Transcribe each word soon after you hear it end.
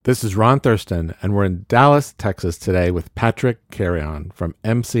This is Ron Thurston, and we're in Dallas, Texas today with Patrick Carrion from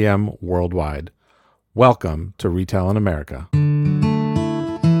MCM Worldwide. Welcome to Retail in America.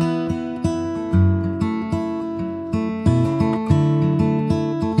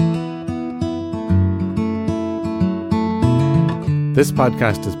 This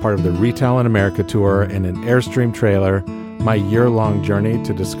podcast is part of the Retail in America tour and an Airstream trailer, my year-long journey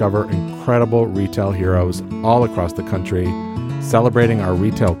to discover incredible retail heroes all across the country, celebrating our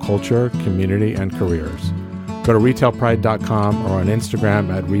retail culture, community, and careers. Go to retailpride.com or on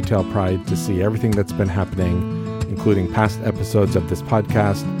Instagram at retailpride to see everything that's been happening, including past episodes of this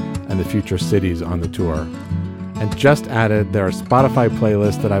podcast and the future cities on the tour. And just added, there are Spotify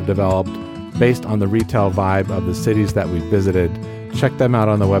playlists that I've developed based on the retail vibe of the cities that we've visited. Check them out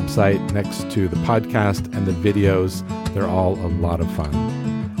on the website next to the podcast and the videos. They're all a lot of fun.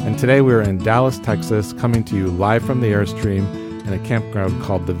 And today we're in Dallas, Texas, coming to you live from the Airstream in a campground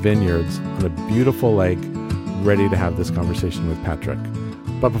called The Vineyards on a beautiful lake, ready to have this conversation with Patrick.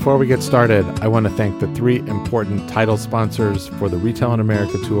 But before we get started, I want to thank the three important title sponsors for the Retail in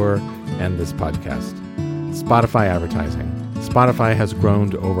America tour and this podcast. Spotify advertising. Spotify has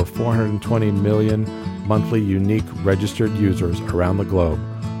grown to over 420 million monthly unique registered users around the globe,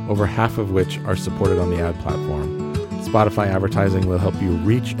 over half of which are supported on the ad platform. Spotify advertising will help you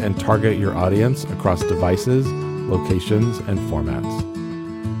reach and target your audience across devices, locations, and formats.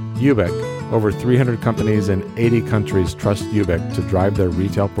 Ubic. Over 300 companies in 80 countries trust Ubic to drive their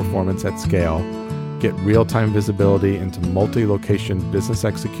retail performance at scale, get real-time visibility into multi-location business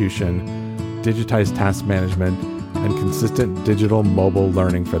execution, digitized task management, and consistent digital mobile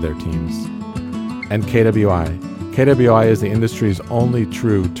learning for their teams. And KWI. KWI is the industry's only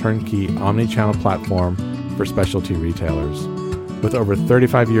true turnkey omni-channel platform for specialty retailers. With over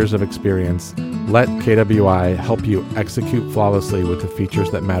 35 years of experience, let KWI help you execute flawlessly with the features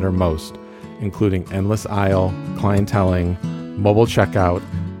that matter most, including endless aisle, clienteling, mobile checkout,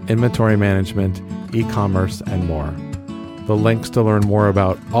 inventory management, e-commerce, and more. The links to learn more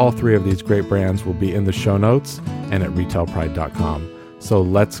about all three of these great brands will be in the show notes and at retailpride.com. So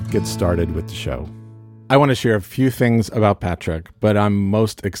let's get started with the show. I want to share a few things about Patrick, but I'm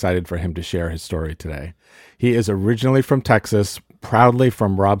most excited for him to share his story today. He is originally from Texas, proudly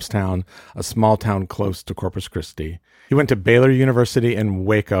from Robstown, a small town close to Corpus Christi. He went to Baylor University in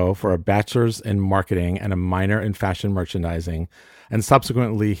Waco for a bachelor's in marketing and a minor in fashion merchandising, and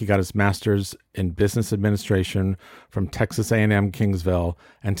subsequently he got his master's in business administration from Texas A&M Kingsville,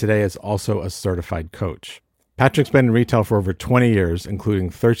 and today is also a certified coach. Patrick's been in retail for over 20 years,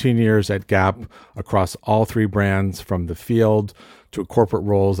 including 13 years at Gap across all three brands, from the field to corporate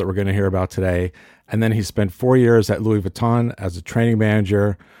roles that we're going to hear about today. And then he spent 4 years at Louis Vuitton as a training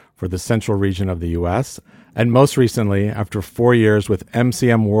manager for the central region of the U.S. And most recently, after 4 years with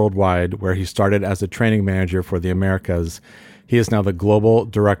MCM Worldwide, where he started as a training manager for the Americas, he is now the global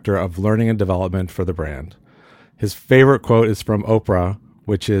director of learning and development for the brand. His favorite quote is from Oprah,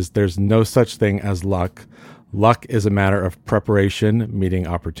 which is, "There's no such thing as luck. Luck is a matter of preparation meeting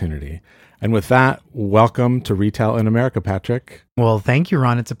opportunity." And with that, welcome to Retail in America, Patrick. Well, thank you,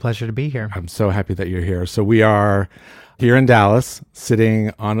 Ron. It's a pleasure to be here. I'm so happy that you're here. So we are here in Dallas,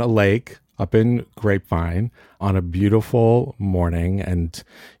 sitting on a lake up in Grapevine on a beautiful morning, and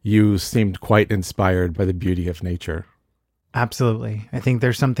you seemed quite inspired by the beauty of nature. Absolutely. I think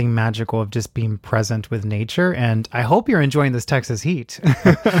there's something magical of just being present with nature, and I hope you're enjoying this Texas heat.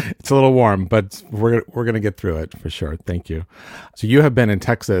 It's a little warm, but we're going to get through it for sure. Thank you. So you have been in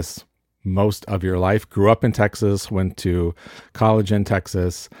Texas most of your life, grew up in Texas, went to college in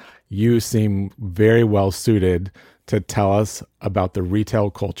Texas. You seem very well suited to tell us about the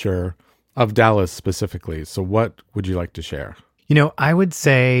retail culture of Dallas specifically. So what would you like to share? You know, I would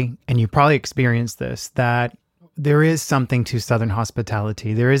say, and you probably experienced this, that there is something to Southern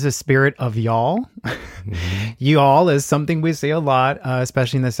hospitality. There is a spirit of y'all. Mm-hmm. Y'all is something we say a lot,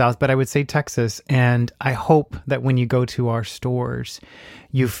 especially in the South, but I would say Texas. And I hope that when you go to our stores,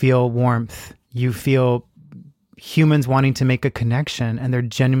 you feel warmth. You feel humans wanting to make a connection, and they're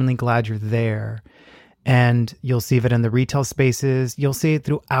genuinely glad you're there. And you'll see it in the retail spaces. You'll see it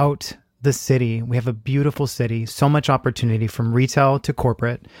throughout the city. We have a beautiful city, so much opportunity from retail to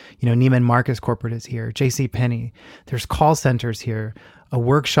corporate. You know, Neiman Marcus corporate is here, JCPenney. There's call centers here, a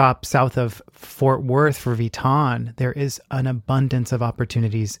workshop south of Fort Worth for Vuitton. There is an abundance of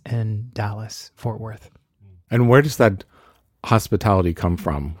opportunities in Dallas, Fort Worth. And where does that hospitality come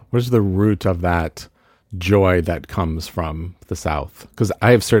from? Where's the root of that joy that comes from the South? Because I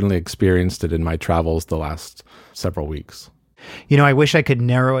have certainly experienced it in my travels the last several weeks. You know, I wish I could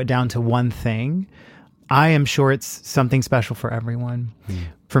narrow it down to one thing. I am sure it's something special for everyone.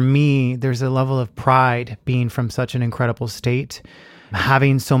 For me, there's a level of pride being from such an incredible state,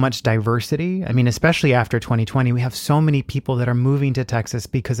 having so much diversity. I mean, especially after 2020, we have so many people that are moving to Texas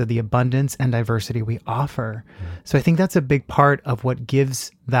because of the abundance and diversity we offer. So I think that's a big part of what gives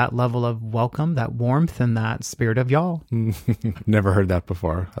that level of welcome, that warmth, and that spirit of y'all. Never heard that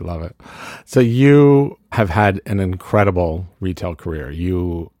before. I love it. So you have had an incredible retail career.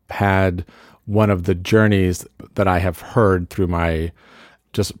 You had one of the journeys that I have heard through my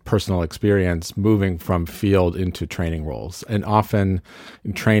just personal experience moving from field into training roles. And often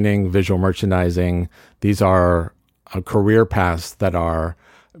in training, visual merchandising, these are career paths that are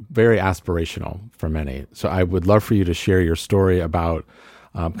very aspirational for many. So I would love for you to share your story about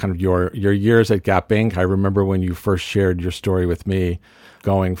kind of your years at Gap Inc. I remember when you first shared your story with me,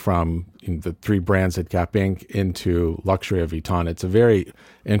 going from the 3 brands at Gap Inc. into luxury of Vuitton. It's a very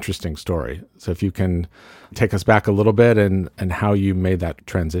interesting story. So if you can take us back a little bit and how you made that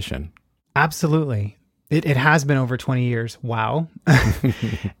transition. Absolutely. It has been over 20 years. Wow.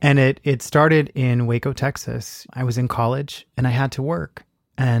 And it started in Waco, Texas. I was in college and I had to work.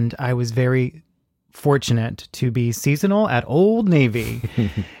 And I was very fortunate to be seasonal at Old Navy.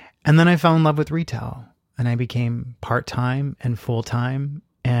 And then I fell in love with retail and I became part-time and full-time.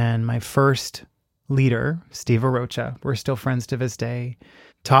 And my first leader, Steve Arocha, we're still friends to this day,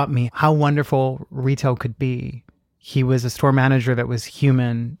 taught me how wonderful retail could be. He was a store manager that was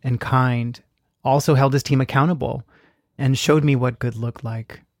human and kind, also held his team accountable, and showed me what good looked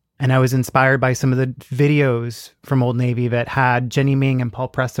like. And I was inspired by some of the videos from Old Navy that had Jenny Ming and Paul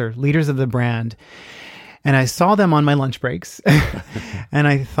Presser, leaders of the brand. And I saw them on my lunch breaks. And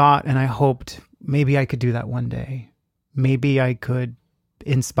I thought and I hoped maybe I could do that one day. Maybe I could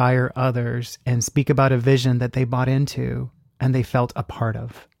inspire others and speak about a vision that they bought into and they felt a part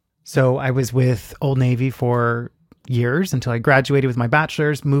of. So I was with Old Navy for years until I graduated with my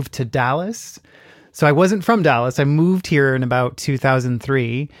bachelor's, moved to Dallas. So I wasn't from Dallas. I moved here in about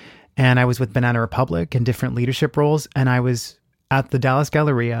 2003 and I was with Banana Republic in different leadership roles. And I was at the Dallas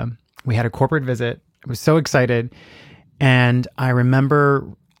Galleria. We had a corporate visit. I was so excited. And I remember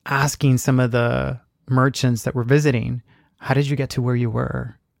asking some of the merchants that were visiting, how did you get to where you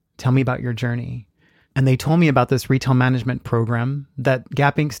were? Tell me about your journey. And they told me about this retail management program that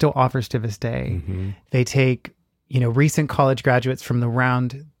Gap Inc. still offers to this day. They take, recent college graduates from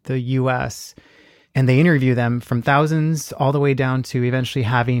around the US and they interview them from thousands all the way down to eventually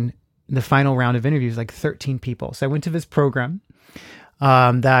having the final round of interviews, like 13 people. So I went to this program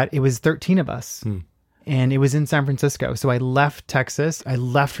that it was 13 of us. And it was in San Francisco. So I left Texas. I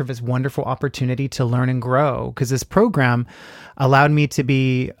left for this wonderful opportunity to learn and grow because this program allowed me to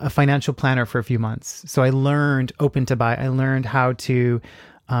be a financial planner for a few months. So I learned open to buy. I learned how to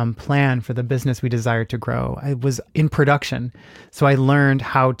plan for the business we desired to grow. I was in production. So I learned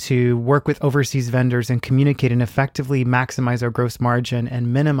how to work with overseas vendors and communicate and effectively maximize our gross margin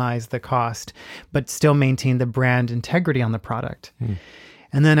and minimize the cost, but still maintain the brand integrity on the product.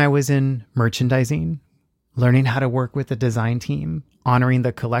 And then I was in merchandising, learning how to work with the design team, honoring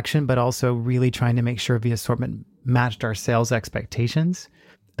the collection, but also really trying to make sure the assortment matched our sales expectations.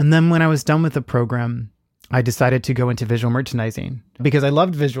 And then when I was done with the program, I decided to go into visual merchandising because I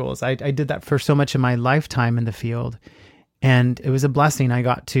loved visuals. I did that for so much of my lifetime in the field. And it was a blessing. I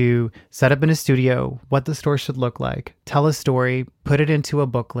got to set up in a studio what the store should look like, tell a story, put it into a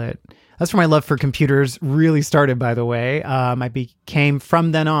booklet. That's where my love for computers really started, by the way. I became,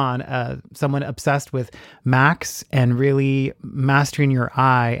 from then on, someone obsessed with Macs and really mastering your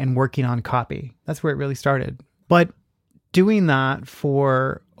eye and working on copy. That's where it really started. But doing that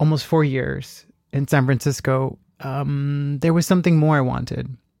for almost 4 years in San Francisco, there was something more I wanted.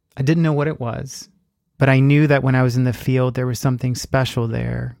 I didn't know what it was, but I knew that when I was in the field, there was something special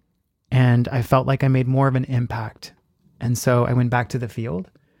there. And I felt like I made more of an impact. And so I went back to the field.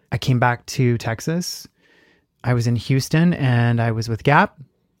 I came back to Texas. I was in Houston and I was with Gap.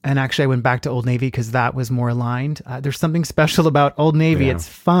 And actually I went back to Old Navy because that was more aligned. There's something special about Old Navy. Yeah. It's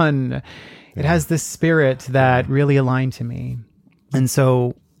fun. It has this spirit that really aligned to me. And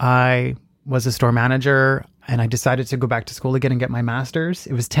so I was a store manager and I decided to go back to school again and get my master's.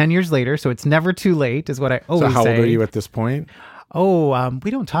 It was 10 years later, so it's never too late is what I always say. So how old are you at this point? Oh,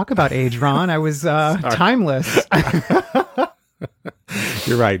 we don't talk about age, Ron. I was timeless.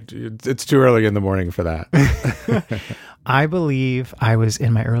 You're right. It's too early in the morning for that. I believe I was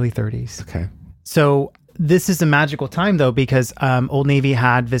in my early 30s. Okay. So this is a magical time, though, because Old Navy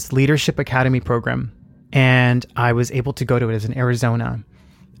had this Leadership Academy program, and I was able to go to it as in Arizona.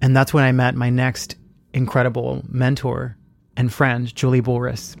 And that's when I met my next incredible mentor, and friend, Julie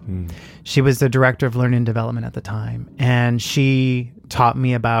Bulris. She was the director of learning and development at the time. And she taught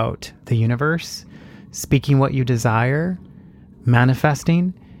me about the universe, speaking what you desire,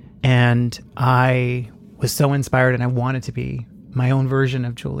 manifesting. And I was so inspired, and I wanted to be my own version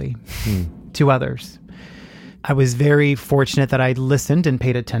of Julie to others. I was very fortunate that I listened and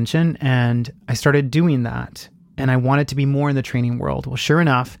paid attention, and I started doing that. And I wanted to be more in the training world. Well, sure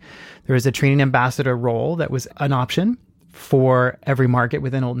enough, there was a training ambassador role that was an option for every market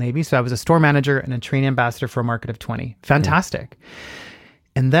within Old Navy. So I was a store manager and a training ambassador for a market of 20. Fantastic.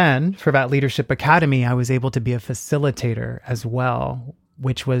 And then for that Leadership Academy, I was able to be a facilitator as well,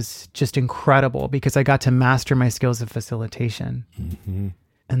 which was just incredible because I got to master my skills of facilitation.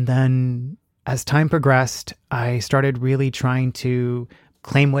 And then as time progressed, I started really trying to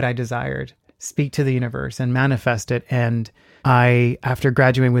claim what I desired, speak to the universe and manifest it. And I, after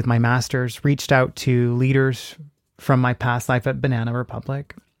graduating with my master's, reached out to leaders from my past life at Banana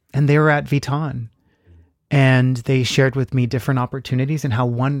Republic, and they were at Vuitton. And they shared with me different opportunities and how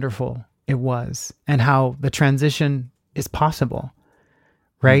wonderful it was and how the transition is possible,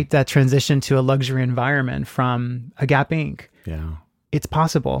 right? That transition to a luxury environment from a Gap Inc. Yeah. It's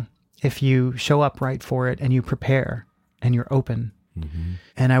possible if you show up right for it and you prepare and you're open.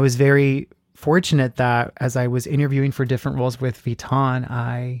 And I was very fortunate that as I was interviewing for different roles with Vuitton,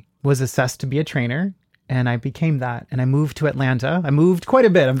 I was assessed to be a trainer, and I became that. And I moved to Atlanta. I moved quite a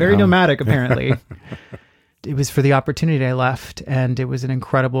bit. I'm very nomadic, apparently. It was for the opportunity I left, and it was an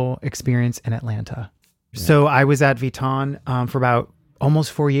incredible experience in Atlanta. So I was at Vuitton for about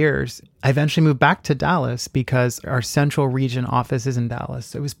almost 4 years. I eventually moved back to Dallas because our central region office is in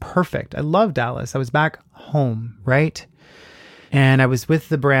Dallas. It was perfect. I love Dallas. I was back home, right? And I was with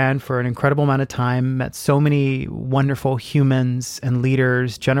the brand for an incredible amount of time, met so many wonderful humans and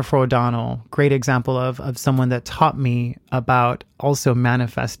leaders. Jennifer O'Donnell, great example of someone that taught me about also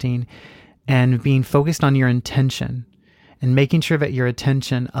manifesting and being focused on your intention and making sure that your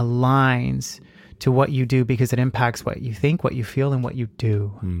attention aligns to what you do, because it impacts what you think, what you feel, and what you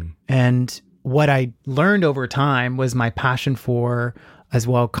do. And what I learned over time was my passion for, as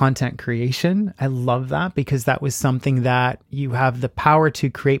well, content creation. I love that because that was something that you have the power to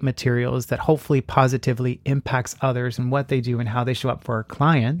create materials that hopefully positively impacts others and what they do and how they show up for our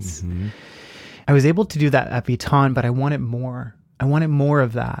clients. I was able to do that at Vuitton, but I wanted more. I wanted more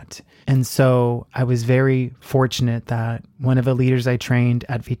of that. And so I was very fortunate that one of the leaders I trained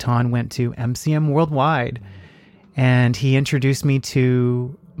at Vuitton went to MCM Worldwide, and he introduced me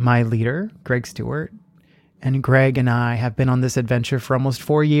to my leader, Greg Stewart. And Greg and I have been on this adventure for almost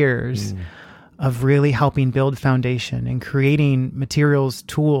 4 years of really helping build foundation and creating materials,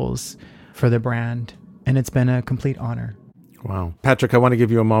 tools for the brand. And it's been a complete honor. Wow. Patrick, I want to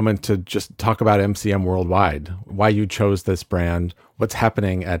give you a moment to just talk about MCM Worldwide, why you chose this brand, what's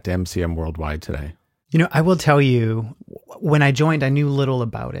happening at MCM Worldwide today. You know, I will tell you, when I joined, I knew little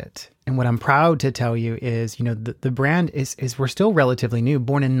about it. And what I'm proud to tell you is, you know, the brand is we're still relatively new.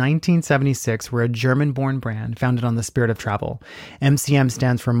 Born in 1976, we're a German-born brand founded on the spirit of travel. MCM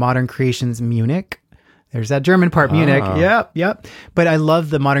stands for Modern Creations Munich. There's that German part, Munich. Yep. But I love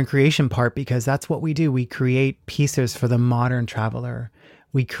the modern creation part because that's what we do. We create pieces for the modern traveler.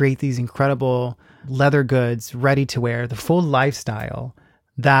 We create these incredible leather goods, ready to wear, the full lifestyle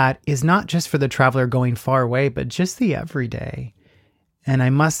that is not just for the traveler going far away, but just the everyday. And I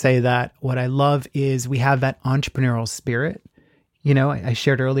must say that what I love is we have that entrepreneurial spirit. You know, I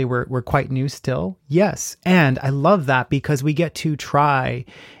shared earlier, we're quite new still. Yes. And I love that because we get to try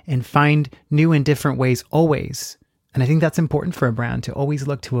and find new and different ways always. And I think that's important for a brand, to always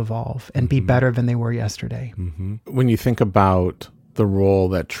look to evolve and be better than they were yesterday. When you think about the role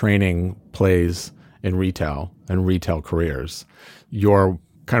that training plays in retail and retail careers, your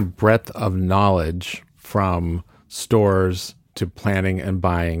kind of breadth of knowledge from stores to planning and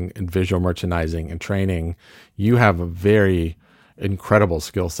buying and visual merchandising and training, you have a very incredible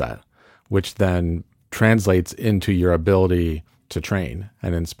skill set, which then translates into your ability to train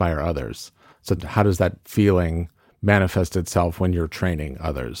and inspire others. So how does that feeling manifest itself when you're training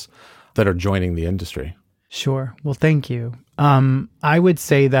others that are joining the industry? Sure. Well, thank you. I would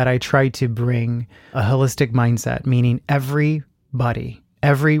say that I try to bring a holistic mindset, meaning everybody,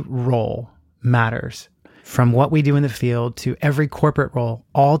 every role matters. From what we do in the field to every corporate role,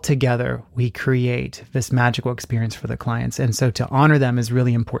 all together, we create this magical experience for the clients. And so to honor them is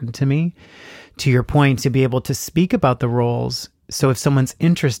really important to me. To your point, to be able to speak about the roles. So if someone's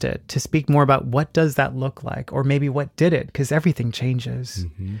interested, to speak more about what does that look like, or maybe what did it, because everything changes.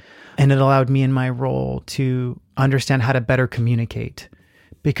 And it allowed me in my role to understand how to better communicate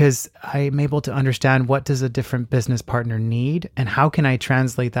because I'm able to understand what does a different business partner need and how can I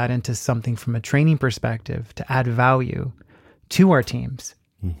translate that into something from a training perspective to add value to our teams,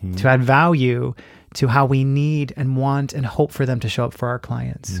 to add value to how we need and want and hope for them to show up for our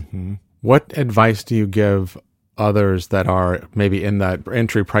clients. What advice do you give others that are maybe in that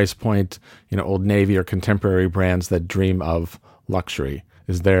entry price point, Old Navy or contemporary brands that dream of luxury?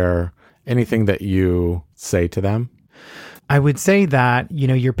 Is there anything that you say to them? I would say that,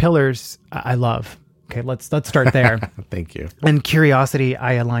 your pillars I love. Okay, let's start there. Thank you. And curiosity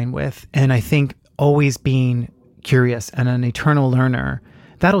I align with. And I think always being curious and an eternal learner,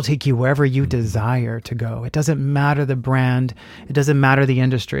 that'll take you wherever you desire to go. It doesn't matter the brand. It doesn't matter the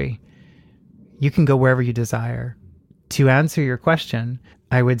industry. You can go wherever you desire. To answer your question,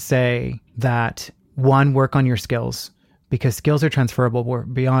 I would say that one, work on your skills, because skills are transferable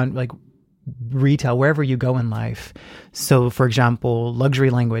beyond retail, wherever you go in life. So for example,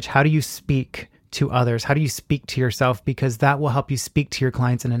 luxury language, how do you speak to others? How do you speak to yourself? Because that will help you speak to your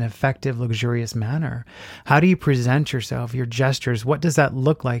clients in an effective, luxurious manner. How do you present yourself, your gestures? What does that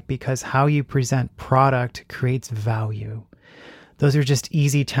look like? Because how you present product creates value. Those are just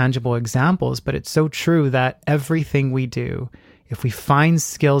easy, tangible examples, but it's so true that everything we do, if we find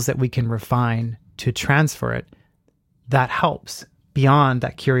skills that we can refine to transfer it, that helps beyond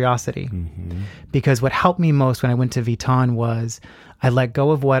that curiosity. Because what helped me most when I went to Vuitton was I let go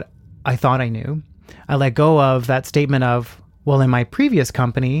of what I thought I knew. I let go of that statement of, well, in my previous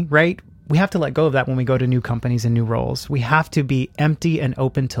company, right? We have to let go of that when we go to new companies and new roles. We have to be empty and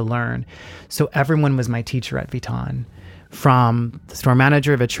open to learn. So everyone was my teacher at Vuitton. From the store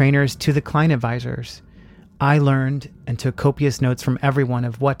manager, the trainers, to the client advisors. I learned and took copious notes from everyone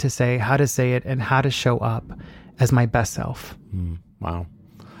of what to say, how to say it, and how to show up as my best self. Wow.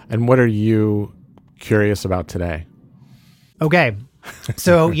 And what are you curious about today? Okay.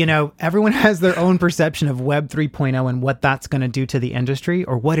 So, everyone has their own perception of Web 3.0 and what that's going to do to the industry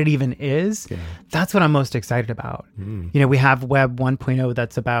or what it even is. Yeah. That's what I'm most excited about. We have Web 1.0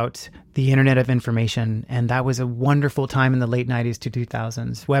 that's about the Internet of Information, and that was a wonderful time in the late 90s to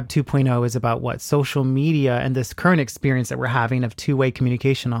 2000s. Web 2.0 is about what? Social media and this current experience that we're having of two-way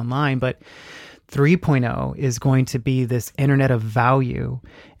communication online. But 3.0 is going to be this internet of value.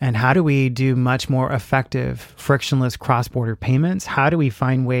 And how do we do much more effective, frictionless cross-border payments? How do we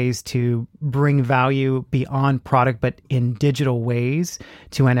find ways to bring value beyond product, but in digital ways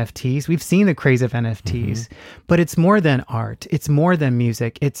to NFTs? We've seen the craze of NFTs, but it's more than art. It's more than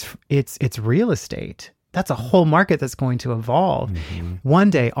music. It's real estate. That's a whole market that's going to evolve. One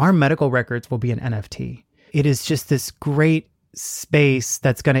day, our medical records will be an NFT. It is just this great space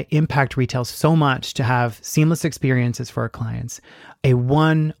that's going to impact retail so much to have seamless experiences for our clients. A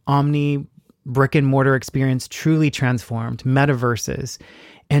one omni brick and mortar experience truly transformed, metaverses.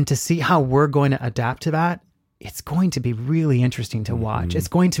 And to see how we're going to adapt to that, it's going to be really interesting to watch. It's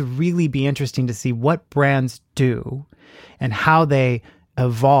going to really be interesting to see what brands do and how they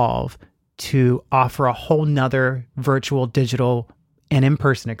evolve to offer a whole nother virtual, digital, and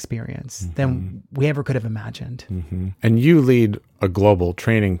in-person experience than we ever could have imagined. And you lead a global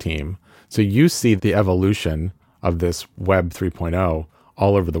training team. So you see the evolution of this Web 3.0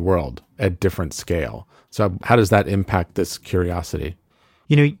 all over the world at different scale. So how does that impact this curiosity?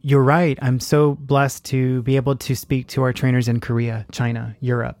 You're right. I'm so blessed to be able to speak to our trainers in Korea, China,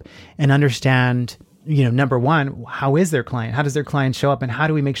 Europe, and understand, number one, how is their client? How does their client show up? And how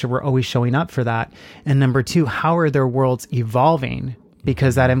do we make sure we're always showing up for that? And number two, how are their worlds evolving?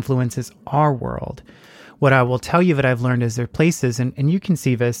 Because that influences our world. What I will tell you that I've learned is there are places, and you can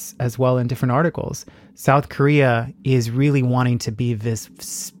see this as well in different articles. South Korea is really wanting to be this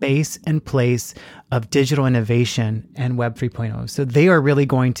space and place of digital innovation and Web 3.0. So they are really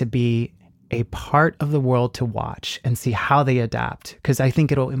going to be a part of the world to watch and see how they adapt, because I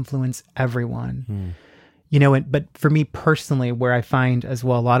think it'll influence everyone. But for me personally, where I find as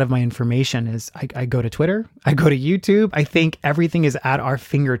well a lot of my information is I go to Twitter, I go to YouTube. I think everything is at our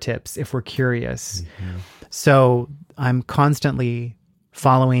fingertips if we're curious. So I'm constantly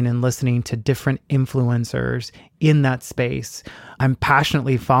following and listening to different influencers in that space. I'm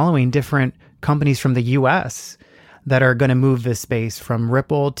passionately following different companies from the US that are going to move this space, from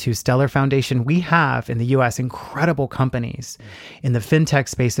Ripple to Stellar Foundation. We have in the US incredible companies in the fintech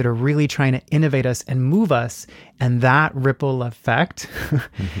space that are really trying to innovate us and move us. And that ripple effect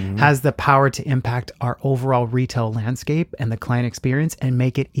has the power to impact our overall retail landscape and the client experience and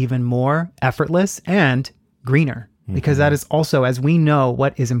make it even more effortless and greener. Because that is also, as we know,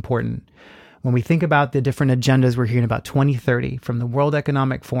 what is important. When we think about the different agendas we're hearing about 2030 from the World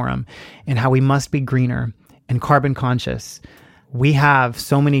Economic Forum and how we must be greener and carbon conscious, we have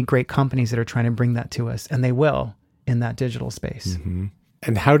so many great companies that are trying to bring that to us, and they will in that digital space. Mm-hmm.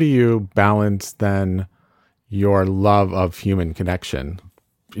 And how do you balance then your love of human connection?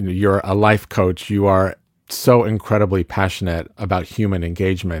 You're a life coach. You are so incredibly passionate about human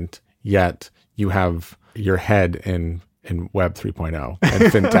engagement, yet you have your head in Web 3.0 and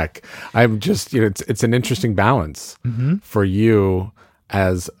fintech. I'm just, it's an interesting balance for you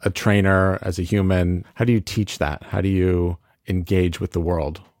as a trainer, as a human. How do you teach that? How do you engage with the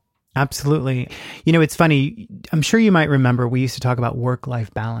world? Absolutely. It's funny. I'm sure you might remember we used to talk about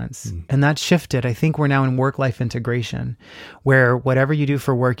work-life balance, and that shifted. I think we're now in work-life integration, where whatever you do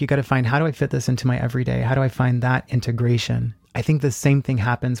for work, you got to find, how do I fit this into my everyday? How do I find that integration? I think the same thing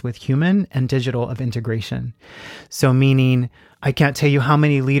happens with human and digital of integration. So meaning, I can't tell you how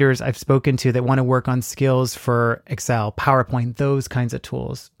many leaders I've spoken to that want to work on skills for Excel, PowerPoint, those kinds of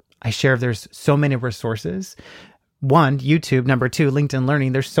tools. I share there's so many resources. One, YouTube. Number two, LinkedIn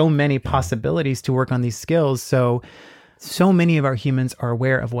Learning. There's so many possibilities to work on these skills. So many of our humans are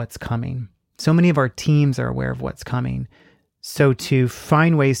aware of what's coming. So many of our teams are aware of what's coming. So to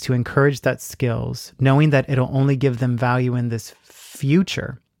find ways to encourage that skills, knowing that it'll only give them value in this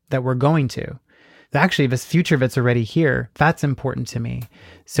future that we're going to. Actually, this future that's already here, that's important to me.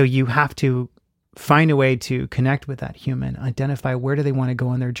 So you have to find a way to connect with that human, identify where do they want to go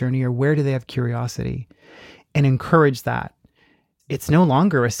on their journey, or where do they have curiosity, and encourage that. It's no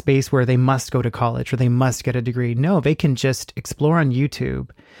longer a space where they must go to college or they must get a degree. No, they can just explore on YouTube.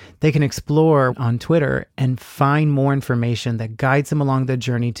 They can explore on Twitter and find more information that guides them along the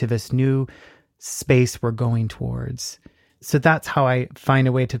journey to this new space we're going towards. So that's how I find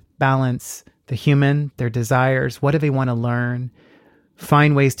a way to balance the human, their desires, what do they want to learn,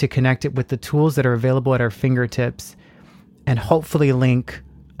 find ways to connect it with the tools that are available at our fingertips, and hopefully link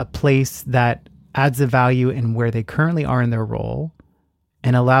a place that adds the value in where they currently are in their role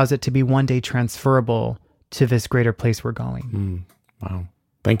and allows it to be one day transferable to this greater place we're going. Wow.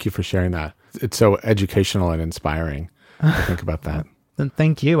 Thank you for sharing that. It's so educational and inspiring to think about that.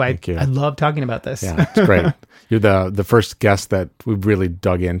 Thank you. I love talking about this. Yeah, it's great. You're the first guest that we've really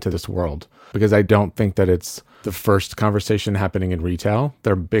dug into this world, because I don't think that it's the first conversation happening in retail.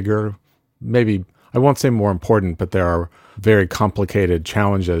 They're bigger, maybe, I won't say more important, but there are very complicated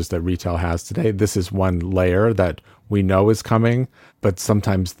challenges that retail has today. This is one layer that we know is coming, but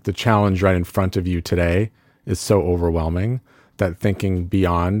sometimes the challenge right in front of you today is so overwhelming that thinking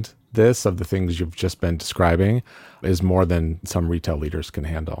beyond this, of the things you've just been describing, is more than some retail leaders can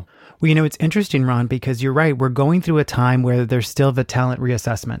handle. Well, it's interesting, Ron, because you're right. We're going through a time where there's still the talent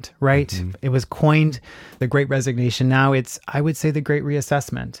reassessment, right? Mm-hmm. It was coined the Great Resignation. Now it's, I would say, the Great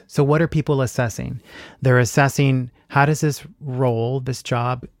Reassessment. So what are people assessing? They're assessing, how does this role, this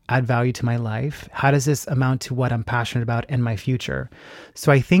job, add value to my life? How does this amount to what I'm passionate about in my future?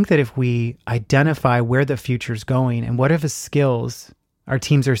 So I think that if we identify where the future's going and what are the skills our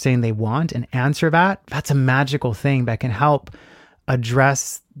teams are saying they want and answer that, that's a magical thing that can help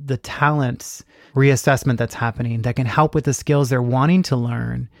address the talents reassessment that's happening, that can help with the skills they're wanting to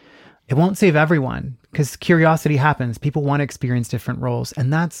learn. It won't save everyone, because curiosity happens. People want to experience different roles,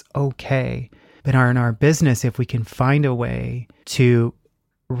 and that's okay. But in our business, if we can find a way to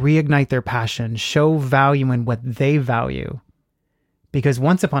reignite their passion, show value in what they value. Because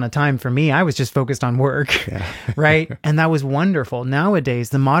once upon a time, for me, I was just focused on work, right? And that was wonderful.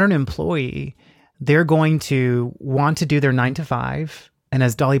 Nowadays, the modern employee, they're going to want to do their 9 to 5. And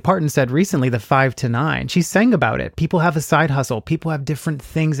as Dolly Parton said recently, the 5 to 9, she sang about it. People have a side hustle. People have different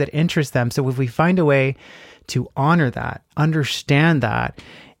things that interest them. So if we find a way to honor that, understand that,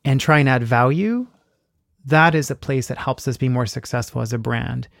 and try and add value, that is a place that helps us be more successful as a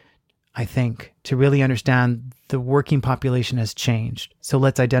brand. I think, to really understand the working population has changed. So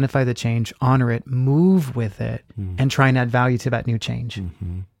let's identify the change, honor it, move with it, and try and add value to that new change.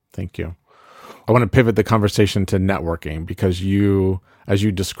 Mm-hmm. Thank you. I want to pivot the conversation to networking, because you, as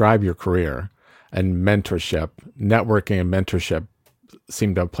you describe your career and mentorship, networking and mentorship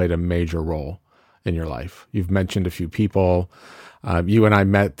seem to have played a major role in your life. You've mentioned a few people. You and I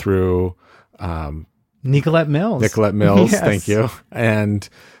met through Nicolette Mills. Yes. Thank you. And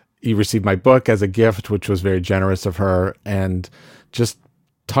you received my book as a gift, which was very generous of her. And just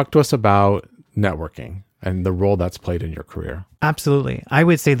talk to us about networking and the role that's played in your career. Absolutely. I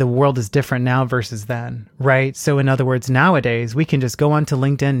would say the world is different now versus then, right? So in other words, nowadays, we can just go onto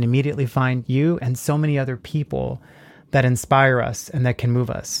LinkedIn and immediately find you and so many other people that inspire us and that can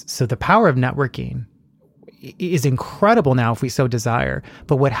move us. So the power of networking is incredible now if we so desire.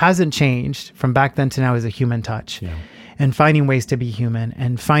 But what hasn't changed from back then to now is a human touch. Yeah. And finding ways to be human,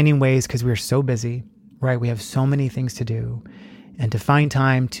 and finding ways, because we're so busy, right? We have so many things to do. And to find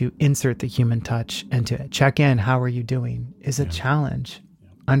time to insert the human touch and to check in, how are you doing, is a challenge.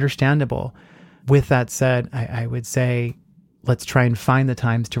 Understandable. With that said, I would say, let's try and find the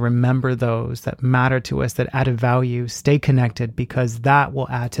times to remember those that matter to us, that added value, stay connected, because that will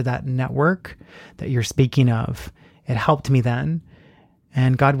add to that network that you're speaking of. It helped me then,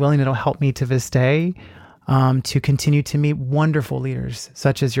 and God willing, it'll help me to this day, to continue to meet wonderful leaders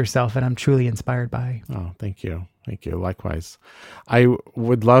such as yourself, and I'm truly inspired by. Oh, thank you. Thank you. Likewise. I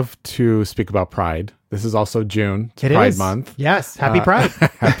would love to speak about Pride. This is also June. It's Pride Month. Yes. Happy Pride.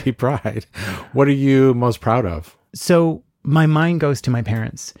 Happy Pride. What are you most proud of? So my mind goes to my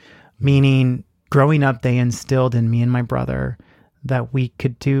parents, meaning growing up, they instilled in me and my brother that we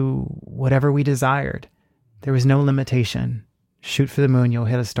could do whatever we desired. There was no limitation. Shoot for the moon, you'll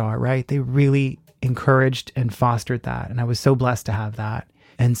hit a star, right? They really encouraged and fostered that. And I was so blessed to have that.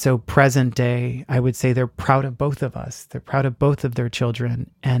 And so present day, I would say they're proud of both of us. They're proud of both of their children.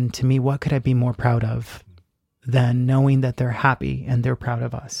 And to me, what could I be more proud of than knowing that they're happy and they're proud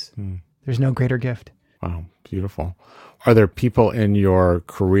of us? There's no greater gift. Wow, beautiful. Are there people in your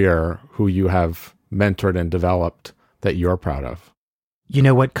career who you have mentored and developed that you're proud of? You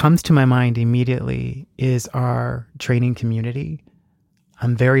know, what comes to my mind immediately is our training community.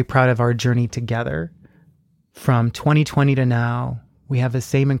 I'm very proud of our journey together. From 2020 to now, we have the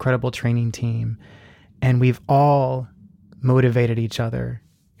same incredible training team, and we've all motivated each other.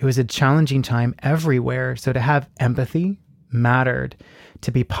 It was a challenging time everywhere, so to have empathy mattered.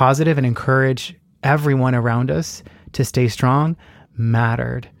 To be positive and encourage everyone around us to stay strong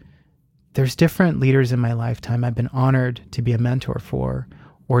mattered. There's different leaders in my lifetime I've been honored to be a mentor for,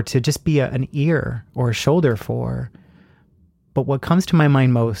 or to just be an ear or a shoulder for. But what comes to my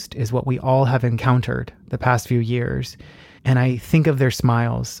mind most is what we all have encountered the past few years. And I think of their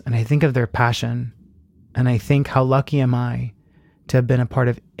smiles, and I think of their passion, and I think, how lucky am I to have been a part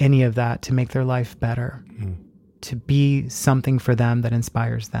of any of that to make their life better, to be something for them that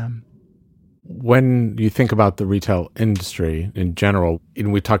inspires them. When you think about the retail industry in general,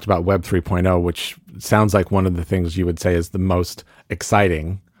 and we talked about Web 3.0, which sounds like one of the things you would say is the most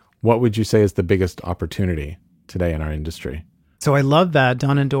exciting, what would you say is the biggest opportunity today in our industry? So I love that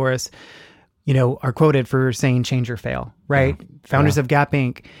Don and Doris, are quoted for saying change or fail, right? Yeah. Founders of Gap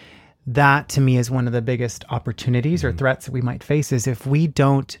Inc. That to me is one of the biggest opportunities or threats that we might face, is if we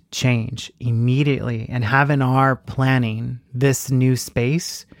don't change immediately and have in our planning this new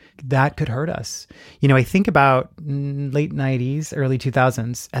space, that could hurt us. I think about late 90s, early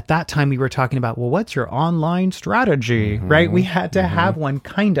 2000s. At that time, we were talking about, well, what's your online strategy, right? We had to have one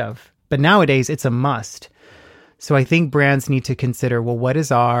kind of, but nowadays it's a must. So I think brands need to consider, well, what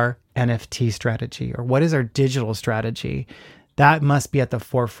is our NFT strategy, or what is our digital strategy? That must be at the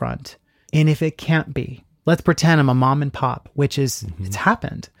forefront. And if it can't be, let's pretend I'm a mom and pop, which is, it's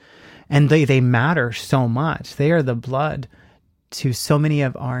happened. And they matter so much. They are the blood to so many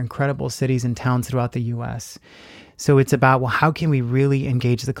of our incredible cities and towns throughout the US. So it's about, well, how can we really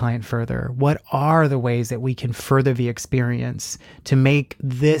engage the client further? What are the ways that we can further the experience to make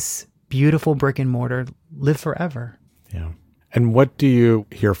this beautiful brick and mortar live forever? Yeah. And what do you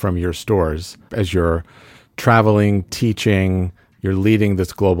hear from your stores as you're traveling, teaching, you're leading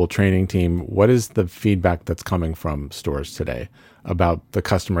this global training team? What is the feedback that's coming from stores today about the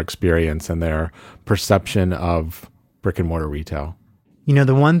customer experience and their perception of brick and mortar retail?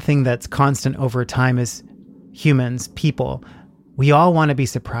 The one thing that's constant over time is humans, people. We all want to be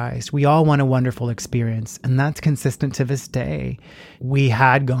surprised. We all want a wonderful experience. And that's consistent to this day. We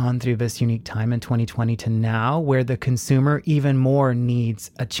had gone through this unique time in 2020 to now, where the consumer even more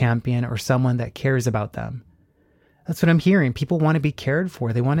needs a champion or someone that cares about them. That's what I'm hearing. People want to be cared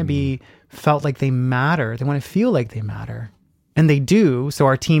for. They want to be felt like they matter. They want to feel like they matter. And they do. So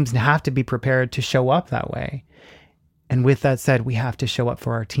our teams have to be prepared to show up that way. And with that said, we have to show up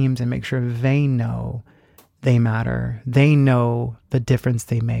for our teams and make sure they know they matter. They know the difference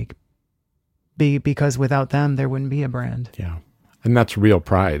they make. Because without them, there wouldn't be a brand. Yeah. And that's real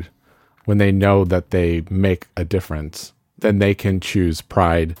pride. When they know that they make a difference, then they can choose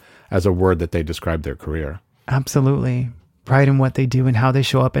pride as a word that they describe their career. Absolutely. Pride in what they do and how they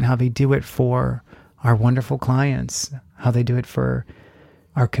show up and how they do it for our wonderful clients, how they do it for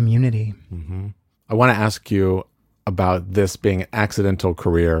our community. I want to ask you about this being an accidental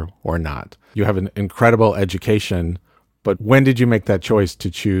career or not. You have an incredible education, but when did you make that choice to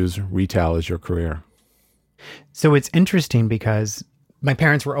choose retail as your career? So it's interesting because my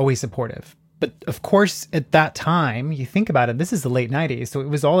parents were always supportive. But of course, at that time, you think about it, this is the late 90s. So it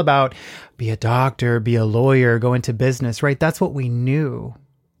was all about be a doctor, be a lawyer, go into business, right? That's what we knew.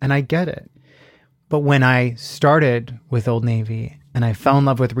 And I get it. But when I started with Old Navy and I fell in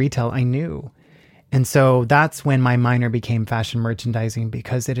love with retail, I knew. And so that's when my minor became fashion merchandising,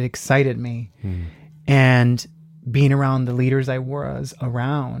 because it excited me. And being around the leaders I was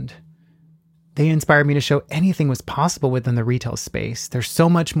around, they inspired me to show anything was possible within the retail space. There's so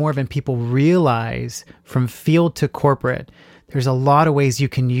much more than people realize from field to corporate. There's a lot of ways you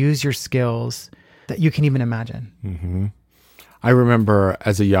can use your skills that you can even imagine. Mm-hmm. I remember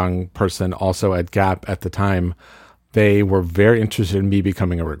as a young person, also at Gap at the time, they were very interested in me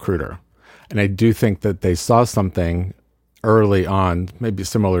becoming a recruiter. And I do think that they saw something early on, maybe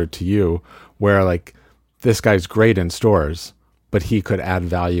similar to you, where like, this guy's great in stores, but he could add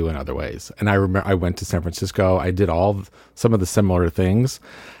value in other ways. And I remember I went to San Francisco. I did some of the similar things.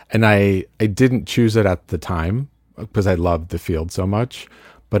 And I didn't choose it at the time because I loved the field so much.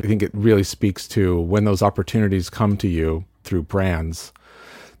 But I think it really speaks to when those opportunities come to you through brands,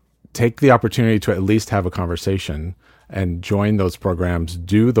 take the opportunity to at least have a conversation and join those programs,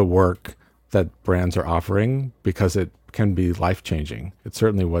 do the work that brands are offering, because it can be life-changing. It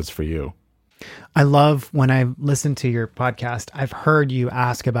certainly was for you. I love when I listen to your podcast, I've heard you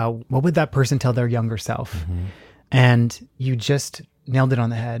ask about what would that person tell their younger self? Mm-hmm. And you just nailed it on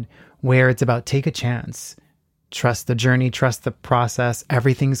the head, where it's about take a chance, trust the journey, trust the process.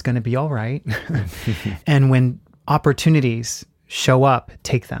 Everything's going to be all right. And when opportunities show up,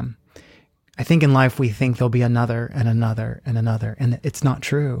 take them. I think in life, we think there'll be another and another and another, and it's not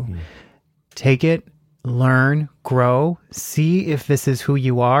true. Take it. Learn, grow, see if this is who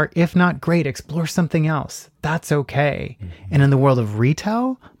you are. If not, great, explore something else. That's okay. And in the world of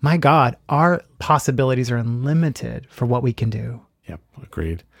retail, my God, our possibilities are unlimited for what we can do. Yep,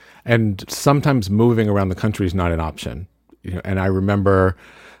 agreed. And sometimes moving around the country is not an option. And I remember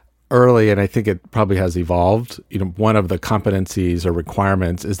early, and I think it probably has evolved, one of the competencies or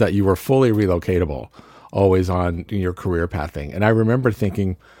requirements is that you were fully relocatable, always on your career pathing. And I remember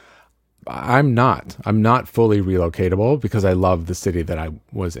thinking, I'm not fully relocatable because I love the city that I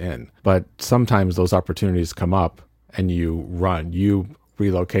was in. But sometimes those opportunities come up and you run. You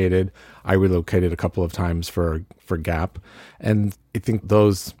relocated. I relocated a couple of times for Gap. And I think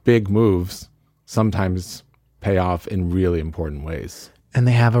those big moves sometimes pay off in really important ways. And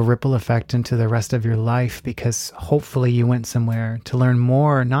they have a ripple effect into the rest of your life, because hopefully you went somewhere to learn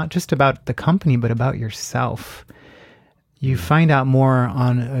more, not just about the company, but about yourself. You find out more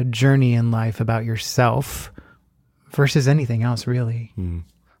on a journey in life about yourself versus anything else, really.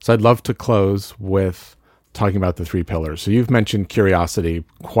 So I'd love to close with talking about the 3 pillars. So you've mentioned curiosity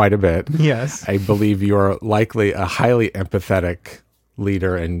quite a bit. Yes. I believe you're likely a highly empathetic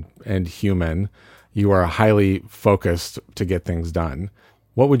leader and human. You are highly focused to get things done.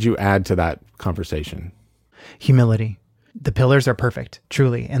 What would you add to that conversation? Humility. The pillars are perfect,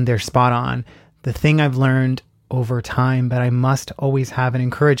 truly, and they're spot on. The thing I've learned over time, but I must always have and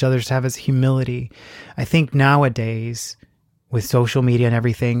encourage others to have, is humility. I think nowadays, with social media and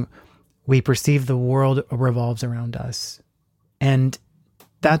everything, we perceive the world revolves around us. And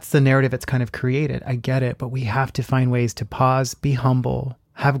that's the narrative it's kind of created. I get it, but we have to find ways to pause, be humble,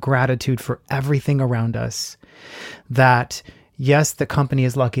 have gratitude for everything around us. That, yes, the company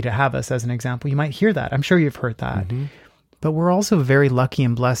is lucky to have us, as an example. You might hear that. I'm sure you've heard that. Mm-hmm. But we're also very lucky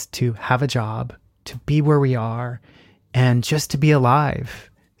and blessed to have a job, to be where we are, and just to be alive.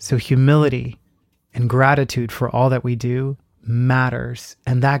 So humility and gratitude for all that we do matters.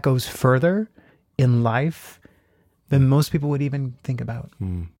 And that goes further in life than most people would even think about.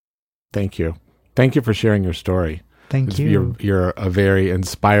 Thank you. Thank you for sharing your story. Thank you. You're a very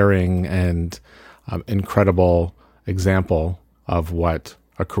inspiring and incredible example of what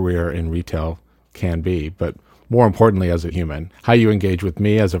a career in retail can be, but more importantly, as a human. How you engage with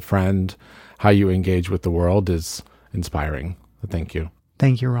me as a friend, how you engage with the world is inspiring. Thank you.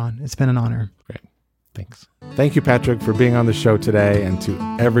 Thank you, Ron. It's been an honor. Great. Thanks. Thank you, Patrick, for being on the show today, and to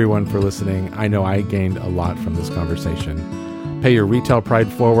everyone for listening. I know I gained a lot from this conversation. Pay your retail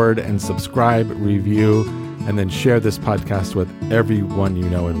pride forward and subscribe, review, and then share this podcast with everyone you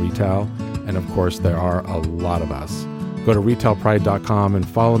know in retail. And of course, there are a lot of us. Go to retailpride.com and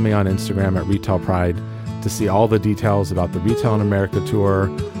follow me on Instagram at retailpride to see all the details about the Retail in America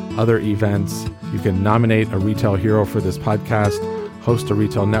tour, other events. You can nominate a retail hero for this podcast, host a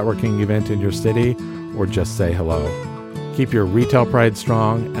retail networking event in your city, or just say hello. Keep your retail pride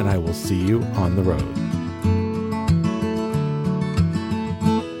strong, and I will see you on the road.